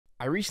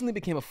I recently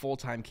became a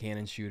full-time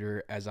Canon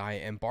shooter as I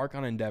embark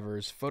on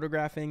endeavors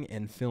photographing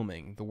and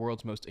filming the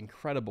world's most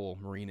incredible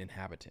marine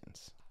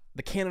inhabitants.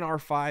 The Canon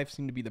R5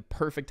 seemed to be the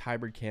perfect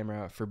hybrid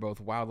camera for both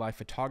wildlife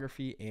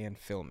photography and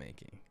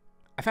filmmaking.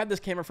 I've had this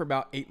camera for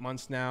about 8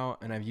 months now,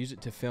 and I've used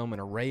it to film an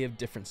array of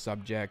different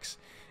subjects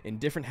in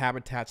different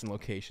habitats and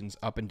locations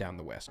up and down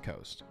the West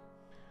Coast.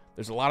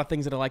 There's a lot of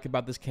things that I like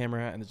about this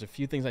camera, and there's a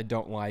few things I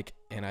don't like,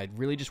 and I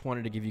really just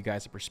wanted to give you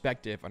guys a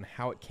perspective on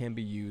how it can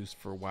be used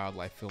for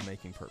wildlife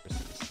filmmaking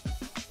purposes.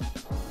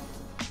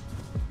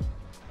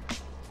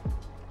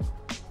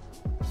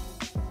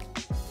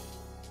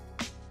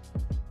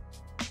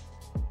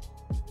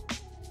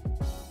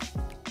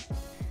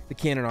 The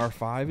Canon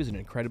R5 is an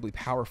incredibly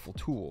powerful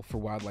tool for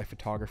wildlife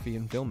photography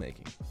and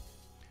filmmaking.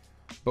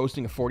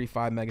 Boasting a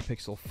 45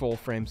 megapixel full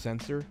frame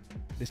sensor,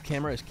 this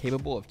camera is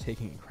capable of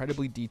taking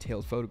incredibly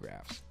detailed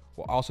photographs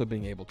while also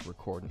being able to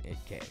record in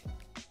 8K.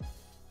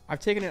 I've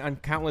taken it on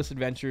countless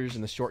adventures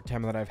in the short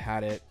time that I've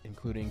had it,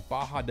 including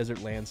Baja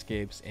desert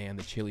landscapes and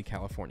the chilly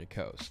California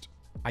coast.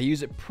 I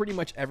use it pretty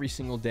much every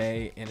single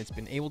day, and it's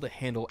been able to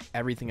handle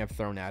everything I've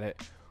thrown at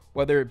it,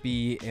 whether it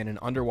be in an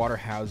underwater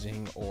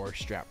housing or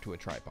strapped to a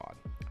tripod.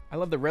 I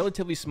love the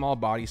relatively small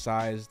body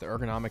size. The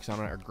ergonomics on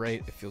it are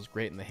great. It feels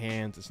great in the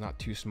hands. It's not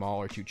too small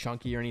or too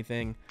chunky or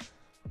anything.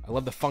 I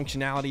love the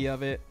functionality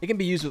of it. It can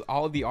be used with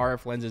all of the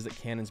RF lenses that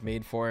Canon's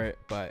made for it,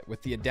 but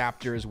with the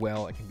adapter as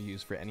well, it can be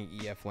used for any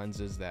EF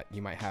lenses that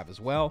you might have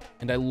as well.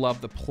 And I love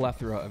the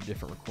plethora of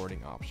different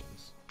recording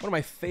options. One of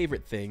my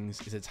favorite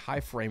things is its high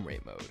frame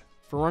rate mode.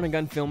 For run and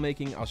gun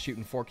filmmaking, I'll shoot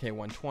in 4K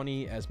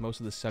 120 as most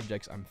of the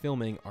subjects I'm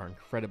filming are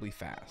incredibly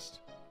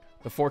fast.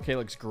 The 4K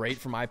looks great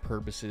for my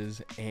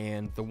purposes,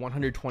 and the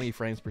 120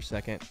 frames per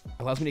second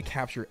allows me to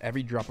capture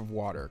every drop of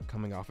water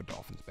coming off a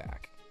dolphin's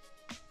back.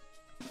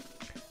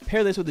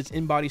 Pair this with its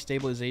in-body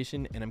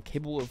stabilization, and I'm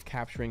capable of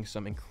capturing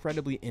some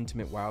incredibly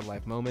intimate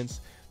wildlife moments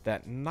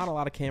that not a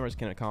lot of cameras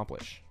can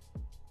accomplish.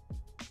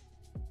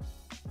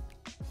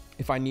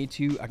 If I need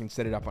to, I can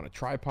set it up on a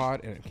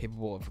tripod, and I'm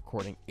capable of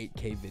recording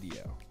 8K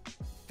video.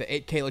 The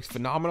 8K looks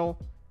phenomenal,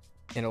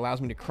 and allows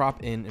me to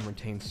crop in and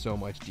retain so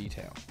much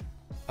detail.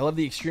 I love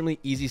the extremely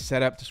easy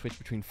setup to switch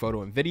between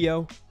photo and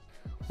video.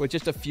 With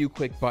just a few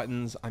quick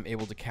buttons, I'm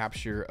able to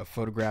capture a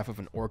photograph of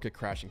an orca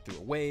crashing through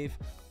a wave,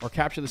 or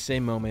capture the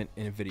same moment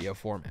in a video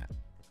format.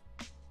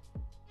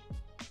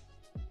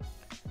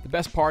 The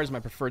best part is my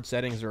preferred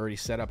settings are already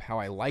set up how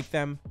I like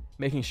them,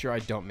 making sure I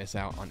don't miss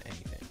out on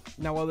anything.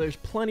 Now, while there's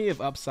plenty of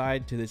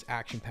upside to this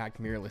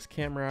action-packed mirrorless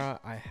camera,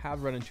 I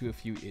have run into a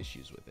few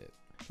issues with it.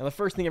 Now, the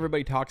first thing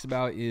everybody talks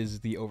about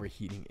is the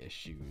overheating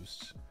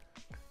issues.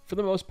 For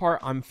the most part,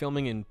 I'm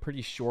filming in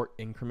pretty short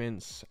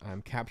increments.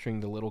 I'm capturing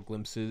the little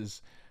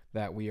glimpses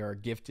that we are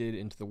gifted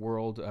into the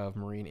world of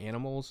marine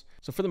animals.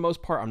 So for the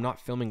most part, I'm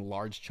not filming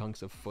large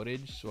chunks of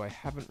footage, so I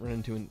haven't run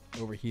into an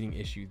overheating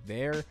issue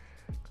there.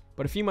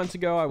 But a few months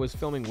ago, I was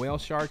filming whale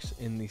sharks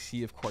in the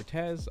Sea of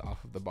Cortez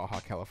off of the Baja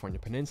California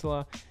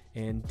Peninsula,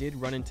 and did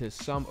run into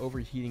some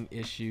overheating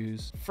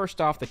issues.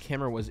 First off, the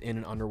camera was in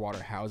an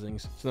underwater housing,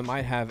 so that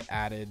might have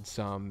added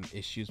some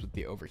issues with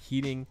the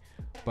overheating,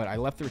 but I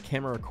left the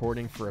camera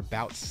recording for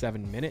about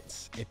 7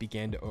 minutes. It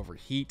began to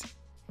overheat.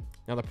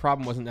 Now, the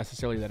problem wasn't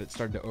necessarily that it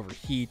started to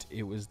overheat,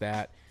 it was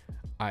that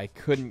I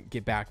couldn't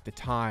get back the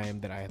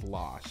time that I had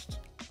lost.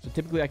 So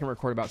typically I can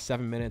record about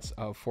 7 minutes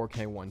of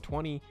 4K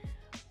 120,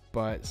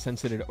 but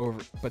since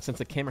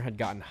the camera had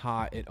gotten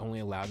hot, it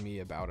only allowed me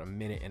about 1.5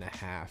 minutes,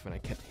 and I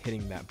kept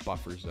hitting that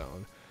buffer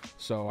zone.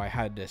 So I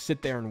had to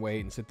sit there and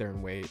wait and sit there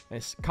and wait. And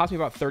it cost me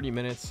about 30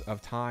 minutes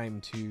of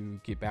time to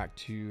get back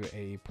to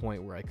a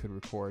point where I could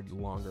record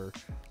longer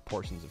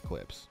portions of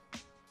clips.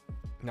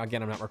 Now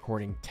again, I'm not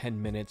recording 10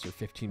 minutes or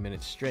 15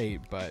 minutes straight,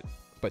 but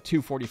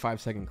 2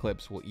 45-second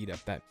clips will eat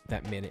up that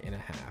 1.5 minutes.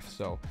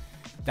 So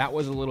that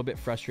was a little bit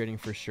frustrating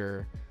for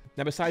sure.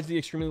 Now, besides the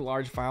extremely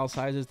large file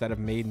sizes that have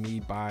made me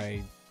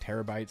buy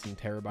terabytes and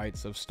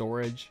terabytes of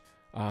storage,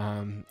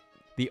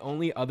 the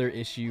only other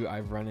issue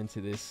I've run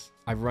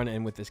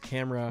in with this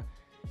camera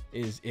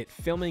is it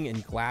filming in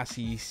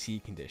glassy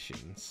sea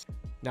conditions.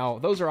 Now,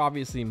 those are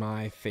obviously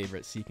my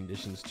favorite sea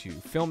conditions to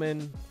film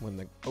in. When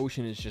the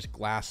ocean is just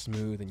glass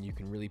smooth and you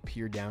can really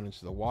peer down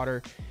into the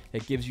water,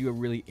 it gives you a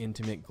really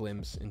intimate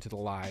glimpse into the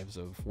lives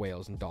of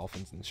whales and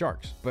dolphins and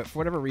sharks. But for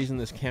whatever reason,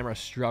 this camera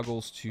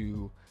struggles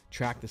to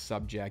track the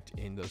subject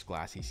in those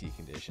glassy sea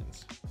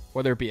conditions.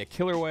 Whether it be a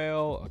killer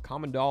whale, a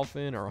common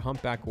dolphin, or a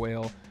humpback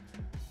whale,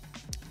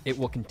 it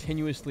will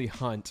continuously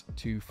hunt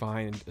to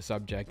find a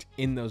subject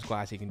in those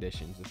glassy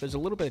conditions. If there's a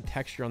little bit of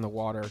texture on the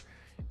water,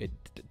 it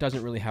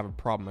doesn't really have a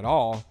problem at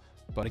all.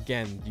 But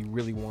again, you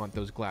really want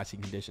those glassy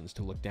conditions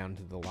to look down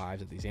into the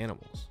lives of these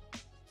animals.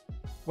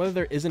 Whether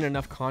there isn't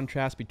enough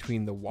contrast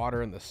between the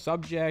water and the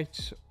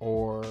subject,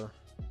 or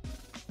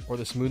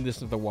the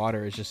smoothness of the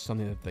water is just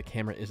something that the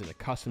camera isn't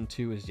accustomed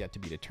to, is yet to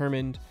be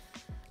determined.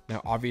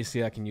 Now,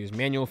 obviously I can use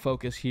manual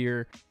focus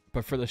here,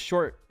 but for the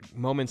short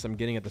moments I'm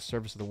getting at the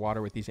surface of the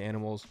water with these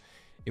animals,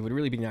 it would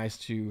really be nice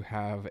to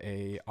have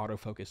a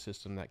autofocus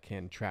system that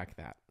can track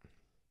that.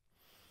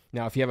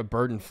 Now, if you have a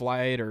bird in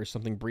flight or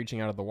something breaching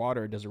out of the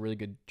water, it does a really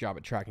good job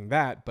at tracking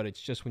that, but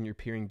it's just when you're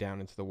peering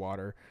down into the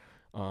water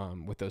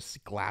with those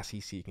glassy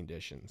sea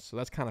conditions. So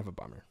that's kind of a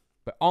bummer.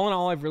 But all in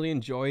all, I've really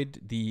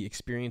enjoyed the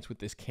experience with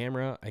this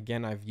camera.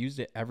 Again, I've used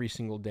it every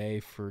single day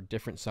for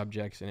different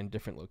subjects and in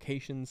different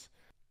locations.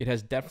 It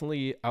has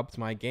definitely upped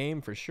my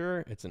game for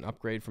sure. It's an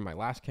upgrade from my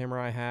last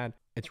camera I had.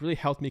 It's really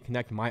helped me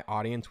connect my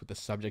audience with the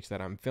subjects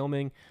that I'm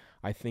filming.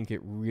 I think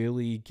it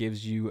really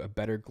gives you a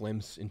better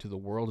glimpse into the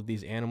world of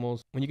these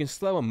animals. When you can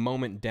slow a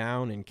moment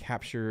down and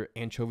capture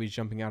anchovies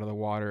jumping out of the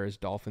water as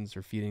dolphins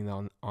are feeding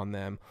on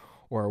them,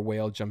 or a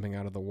whale jumping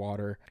out of the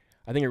water,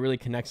 I think it really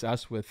connects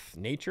us with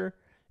nature,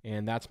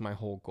 and that's my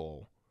whole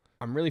goal.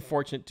 I'm really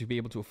fortunate to be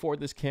able to afford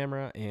this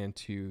camera and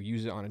to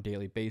use it on a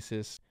daily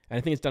basis, and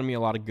I think it's done me a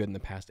lot of good in the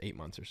past 8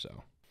 months or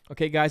so.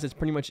 Okay guys, that's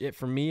pretty much it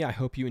for me. I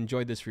hope you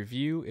enjoyed this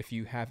review. If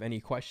you have any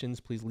questions,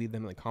 please leave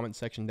them in the comment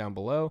section down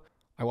below.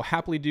 I will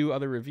happily do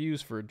other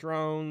reviews for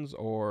drones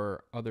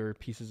or other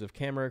pieces of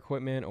camera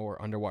equipment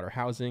or underwater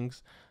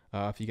housings.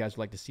 If you guys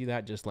would like to see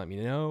that, just let me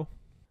know.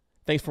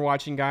 Thanks for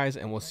watching guys,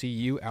 and we'll see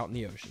you out in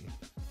the ocean.